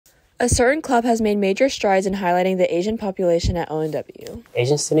A certain club has made major strides in highlighting the Asian population at ONW.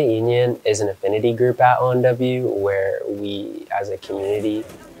 Asian Student Union is an affinity group at ONW where we, as a community,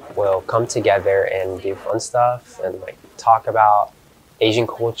 will come together and do fun stuff and talk about Asian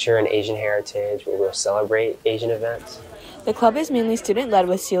culture and Asian heritage, where we'll celebrate Asian events. The club is mainly student-led,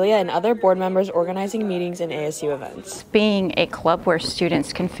 with Celia and other board members organizing meetings and ASU events. Being a club where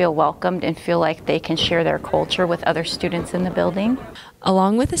students can feel welcomed and feel like they can share their culture with other students in the building.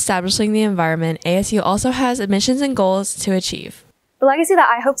 Along with establishing the environment, ASU also has missions and goals to achieve. The legacy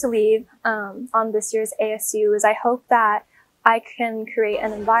that I hope to leave on this year's ASU is I hope that I can create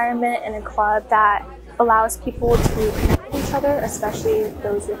an environment and a club that allows people to connect with each other, especially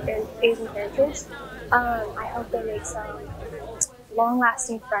those with Asian heritage. I hope they make some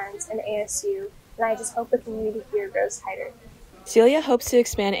long-lasting friends in ASU, and I just hope the community here grows tighter. Celia hopes to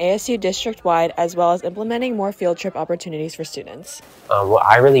expand ASU district-wide, as well as implementing more field trip opportunities for students. What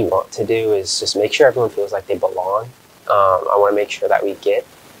I really want to do is just make sure everyone feels like they belong. I want to make sure that we get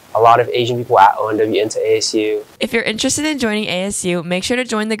a lot of Asian people at ONW into ASU. If you're interested in joining ASU, make sure to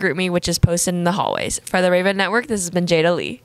join the GroupMe, which is posted in the hallways. For the Raven Network, this has been Jada Lee.